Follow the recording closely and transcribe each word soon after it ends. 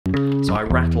So I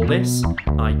rattle this,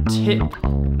 I tip,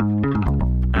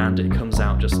 and it comes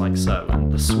out just like so,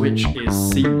 and the switch is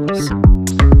seamless.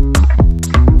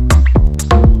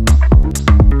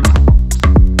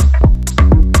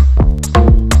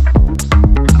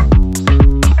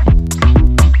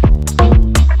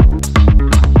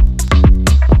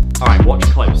 Alright, watch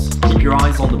close. Keep your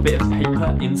eyes on the bit of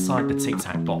paper inside the Tic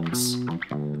Tac box.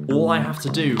 All I have to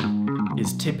do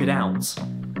is tip it out,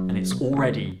 and it's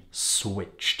already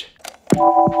switched.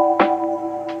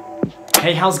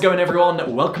 Hey, how's it going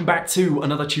everyone? Welcome back to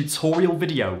another tutorial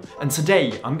video. And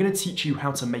today I'm going to teach you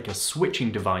how to make a switching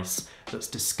device that's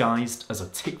disguised as a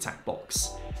Tic Tac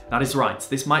box. That is right,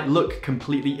 this might look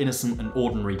completely innocent and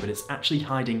ordinary, but it's actually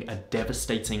hiding a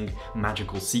devastating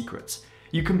magical secret.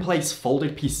 You can place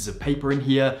folded pieces of paper in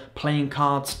here, playing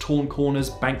cards, torn corners,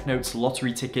 banknotes,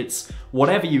 lottery tickets,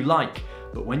 whatever you like.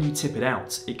 But when you tip it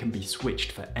out, it can be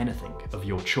switched for anything of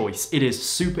your choice. It is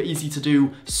super easy to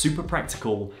do, super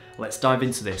practical. Let's dive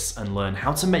into this and learn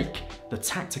how to make the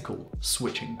tactical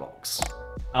switching box.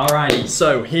 Alrighty,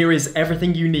 so here is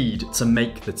everything you need to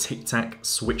make the Tic Tac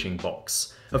switching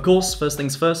box. Of course, first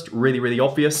things first, really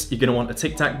obvious, you're gonna want a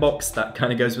Tic Tac box, that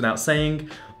kind of goes without saying.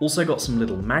 Also got some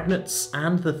little magnets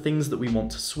and the things that we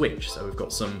want to switch. So we've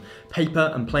got some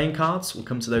paper and playing cards, we'll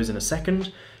come to those in a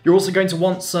second. You're also going to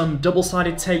want some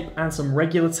double-sided tape and some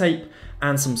regular tape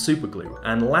and some super glue.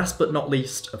 And last but not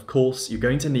least, of course, you're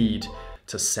going to need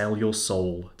to sell your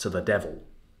soul to the devil.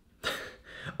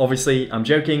 Obviously, I'm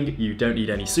joking, you don't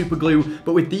need any super glue,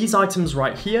 but with these items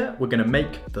right here, we're gonna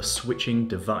make the switching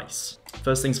device.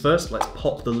 First things first, let's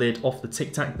pop the lid off the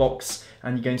Tic Tac box,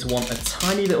 and you're going to want a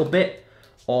tiny little bit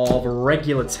of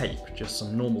regular tape, just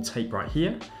some normal tape right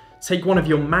here. Take one of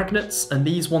your magnets, and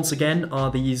these once again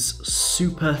are these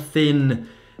super thin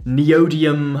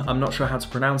neodymium, I'm not sure how to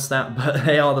pronounce that, but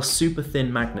they are the super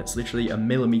thin magnets, literally a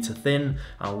millimeter thin.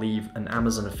 I'll leave an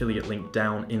Amazon affiliate link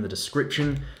down in the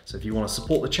description. So if you want to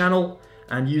support the channel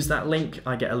and use that link,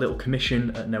 I get a little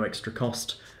commission at no extra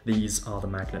cost. These are the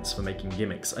magnets for making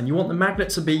gimmicks. And you want the magnet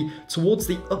to be towards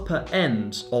the upper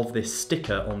end of this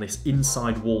sticker on this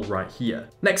inside wall right here.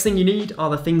 Next thing you need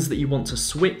are the things that you want to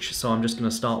switch. So I'm just going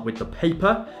to start with the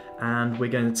paper. And we're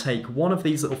going to take one of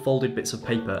these little folded bits of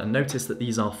paper, and notice that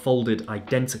these are folded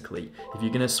identically. If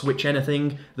you're going to switch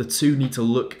anything, the two need to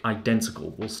look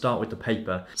identical. We'll start with the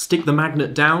paper. Stick the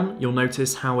magnet down, you'll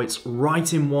notice how it's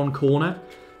right in one corner,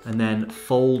 and then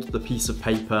fold the piece of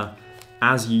paper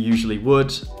as you usually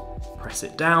would. Press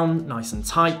it down nice and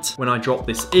tight. When I drop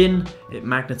this in, it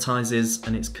magnetizes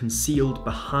and it's concealed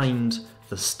behind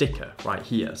the sticker right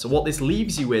here. So what this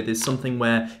leaves you with is something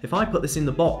where if I put this in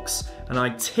the box and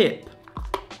I tip,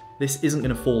 this isn't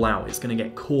going to fall out, it's going to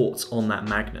get caught on that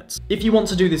magnet. If you want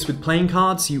to do this with playing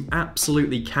cards, you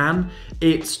absolutely can.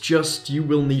 It's just you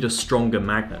will need a stronger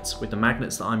magnet. With the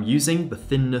magnets that I'm using, the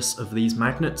thinness of these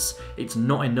magnets, it's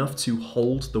not enough to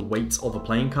hold the weight of a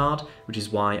playing card, which is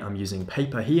why I'm using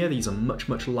paper here. These are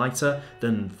much lighter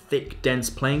than thick,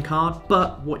 dense playing card,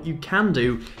 but what you can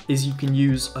do is you can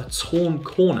use a torn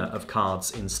corner of cards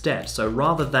instead. So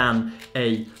rather than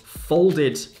a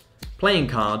folded playing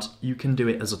card, you can do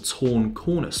it as a torn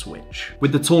corner switch.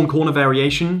 With the torn corner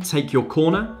variation, take your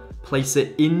corner, place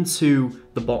it into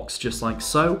the box just like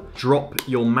so, drop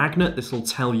your magnet, this will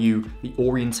tell you the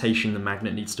orientation the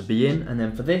magnet needs to be in, and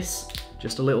then for this,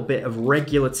 just a little bit of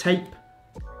regular tape,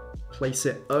 place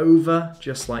it over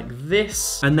just like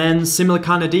this, and then similar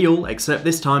kind of deal, except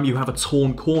this time you have a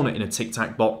torn corner in a Tic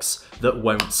Tac box that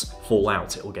won't fall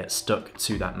out, it will get stuck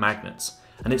to that magnet.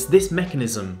 And it's this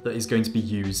mechanism that is going to be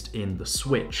used in the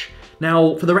switch.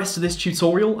 Now, for the rest of this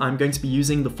tutorial, I'm going to be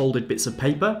using the folded bits of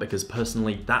paper because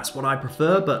personally that's what I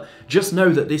prefer, but just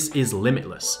know that this is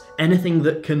limitless. Anything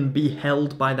that can be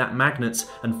held by that magnet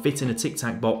and fit in a Tic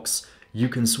Tac box, you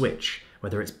can switch.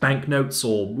 Whether it's banknotes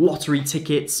or lottery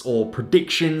tickets or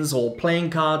predictions or playing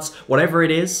cards, whatever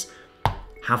it is,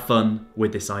 have fun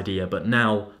with this idea. But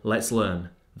now let's learn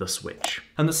the switch.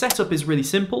 And the setup is really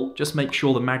simple. Just make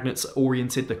sure the magnets are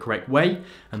oriented the correct way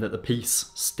and that the piece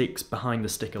sticks behind the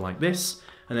sticker like this,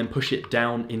 and then push it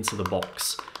down into the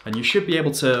box. And you should be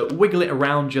able to wiggle it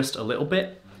around just a little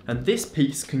bit. And this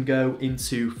piece can go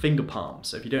into finger palm.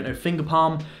 So if you don't know finger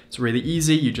palm, it's really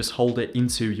easy. You just hold it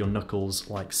into your knuckles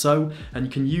like so. And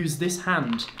you can use this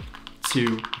hand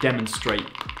to demonstrate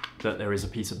that there is a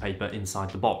piece of paper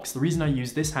inside the box. The reason I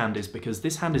use this hand is because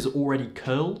this hand is already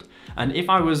curled, and if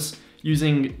I was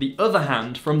using the other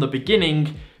hand from the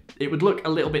beginning, it would look a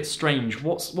little bit strange.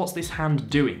 What's this hand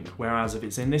doing? Whereas if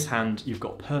it's in this hand, you've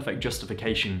got perfect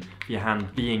justification for your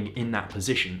hand being in that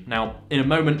position. Now, in a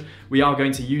moment, we are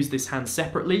going to use this hand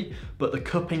separately, but the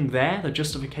cupping there, the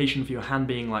justification for your hand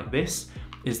being like this,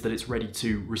 is that it's ready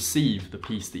to receive the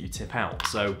piece that you tip out.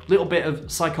 So a little bit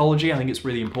of psychology, I think it's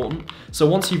really important. So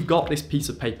once you've got this piece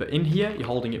of paper in here, you're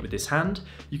holding it with this hand,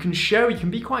 you can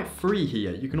be quite free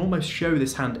here. You can almost show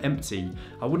this hand empty.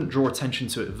 I wouldn't draw attention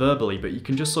to it verbally, but you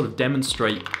can just sort of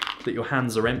demonstrate that your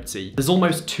hands are empty. There's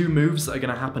almost two moves that are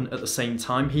gonna happen at the same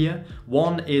time here.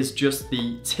 One is just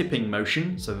the tipping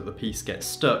motion so that the piece gets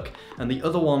stuck, and the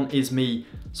other one is me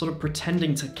sort of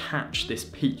pretending to catch this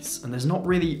piece. And there's not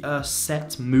really a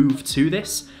set move to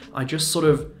this. I just sort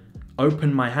of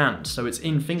open my hand, so it's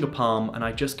in finger palm, and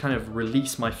I just kind of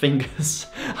release my fingers.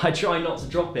 I try not to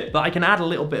drop it, but I can add a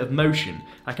little bit of motion.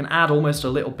 I can add almost a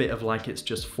little bit of like it's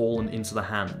just fallen into the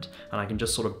hand, and I can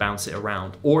just sort of bounce it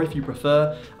around. Or if you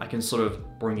prefer, I can sort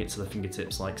of bring it to the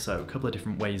fingertips like so. A couple of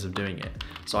different ways of doing it.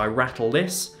 So I rattle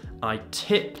this, I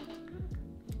tip,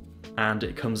 and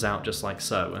it comes out just like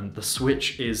so, and the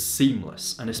switch is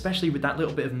seamless, and especially with that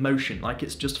little bit of motion, like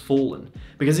it's just fallen.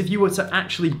 Because if you were to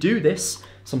actually do this,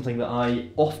 something that I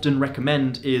often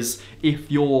recommend is if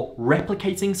you're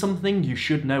replicating something, you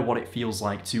should know what it feels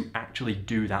like to actually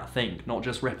do that thing, not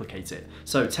just replicate it.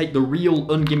 So take the real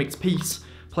ungimmicked piece,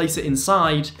 place it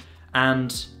inside,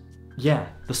 and yeah,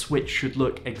 the switch should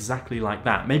look exactly like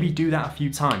that. Maybe do that a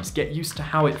few times, get used to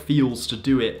how it feels to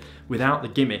do it without the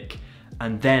gimmick,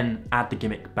 and then add the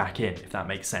gimmick back in, if that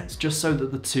makes sense, just so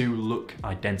that the two look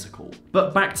identical.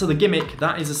 But back to the gimmick,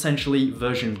 that is essentially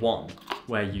version 1,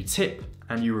 where you tip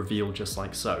and you reveal just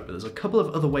like so. But there's a couple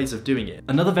of other ways of doing it.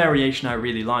 Another variation I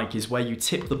really like is where you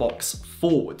tip the box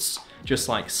forwards, just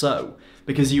like so,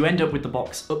 because you end up with the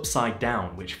box upside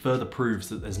down, which further proves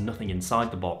that there's nothing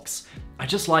inside the box. I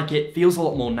just like it, feels a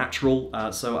lot more natural,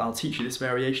 so I'll teach you this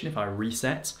variation if I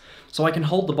reset. So I can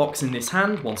hold the box in this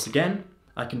hand once again,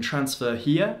 I can transfer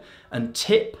here and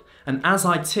tip, and as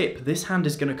I tip, this hand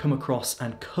is going to come across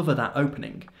and cover that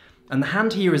opening. And the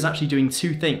hand here is actually doing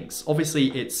two things. Obviously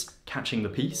it's catching the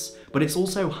piece, but it's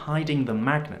also hiding the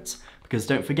magnet, because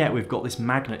don't forget we've got this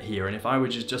magnet here, and if I were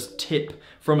to just tip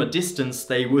from a distance,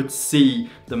 they would see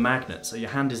the magnet. So your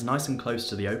hand is nice and close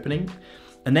to the opening,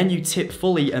 and then you tip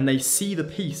fully and they see the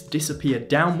piece disappear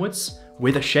downwards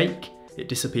with a shake. It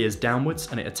disappears downwards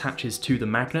and it attaches to the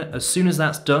magnet. As soon as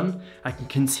that's done, I can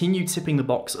continue tipping the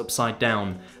box upside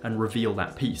down and reveal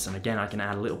that piece. And again, I can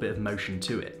add a little bit of motion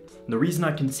to it. And the reason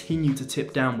I continue to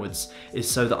tip downwards is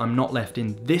so that I'm not left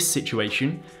in this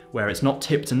situation where it's not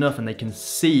tipped enough and they can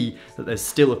see that there's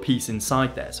still a piece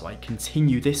inside there. So I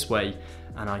continue this way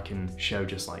and I can show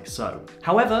just like so.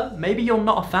 However, maybe you're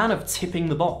not a fan of tipping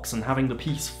the box and having the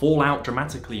piece fall out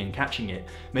dramatically and catching it.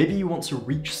 Maybe you want to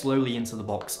reach slowly into the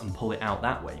box and pull it out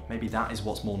that way. Maybe that is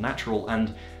what's more natural,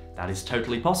 and that is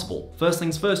totally possible. First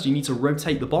things first, you need to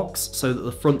rotate the box so that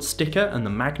the front sticker and the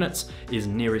magnet is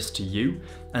nearest to you.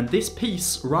 And this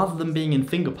piece, rather than being in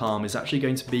finger palm, is actually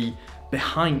going to be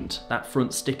behind that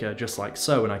front sticker just like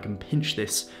so, and I can pinch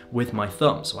this with my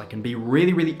thumb, so I can be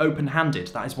really, really open-handed.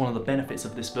 That is one of the benefits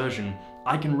of this version.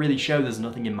 I can really show there's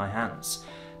nothing in my hands.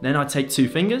 Then I take two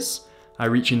fingers, I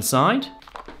reach inside,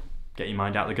 get your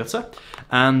mind out the gutter,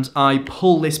 and I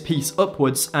pull this piece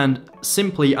upwards, and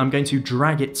simply I'm going to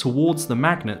drag it towards the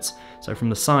magnet. So from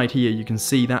the side here you can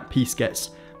see that piece gets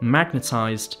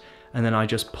magnetized, and then I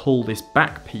just pull this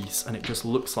back piece and it just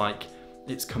looks like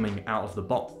it's coming out of the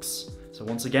box. So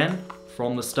once again,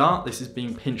 from the start, this is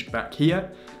being pinched back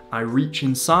here. I reach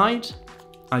inside,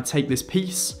 I take this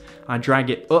piece, I drag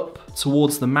it up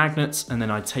towards the magnets, and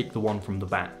then I take the one from the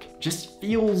back. Just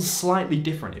feels slightly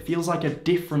different. It feels like a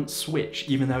different switch,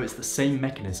 even though it's the same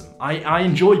mechanism. I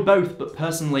enjoy both, but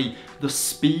personally, the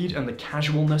speed and the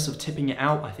casualness of tipping it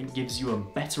out, I think gives you a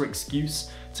better excuse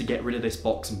to get rid of this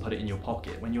box and put it in your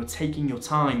pocket. When you're taking your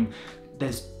time,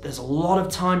 there's a lot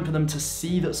of time for them to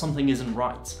see that something isn't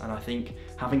right, and I think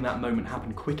having that moment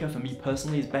happen quicker for me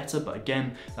personally is better, but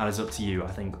again, that is up to you. I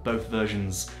think both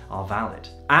versions are valid.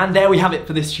 And there we have it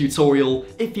for this tutorial.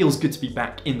 It feels good to be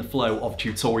back in the flow of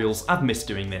tutorials. I've missed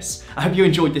doing this. I hope you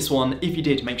enjoyed this one. If you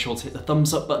did, make sure to hit the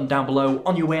thumbs up button down below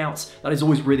on your way out. That is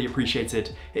always really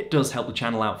appreciated. It does help the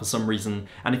channel out for some reason.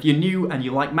 And if you're new and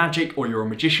you like magic, or you're a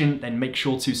magician, then make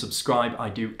sure to subscribe. I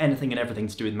do anything and everything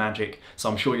to do with magic, so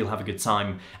I'm sure you'll have a good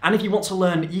time. And if you want to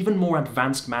learn even more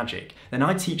advanced magic, then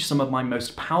I teach some of my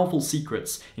most powerful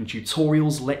secrets in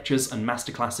tutorials, lectures, and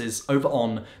masterclasses over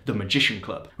on the Magician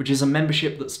Club, which is a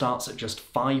membership that starts at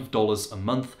just $5 a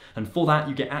month. And for that,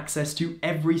 you get access to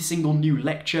every single new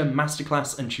lecture,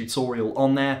 masterclass, and tutorial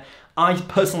on there. I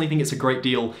personally think it's a great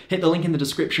deal. Hit the link in the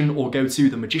description or go to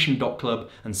themagician.club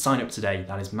and sign up today.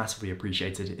 That is massively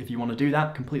appreciated. If you want to do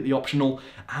that, completely optional.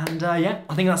 And yeah,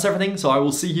 I think that's everything. So I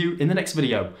will see you in the next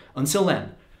video. Until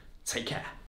then, take care.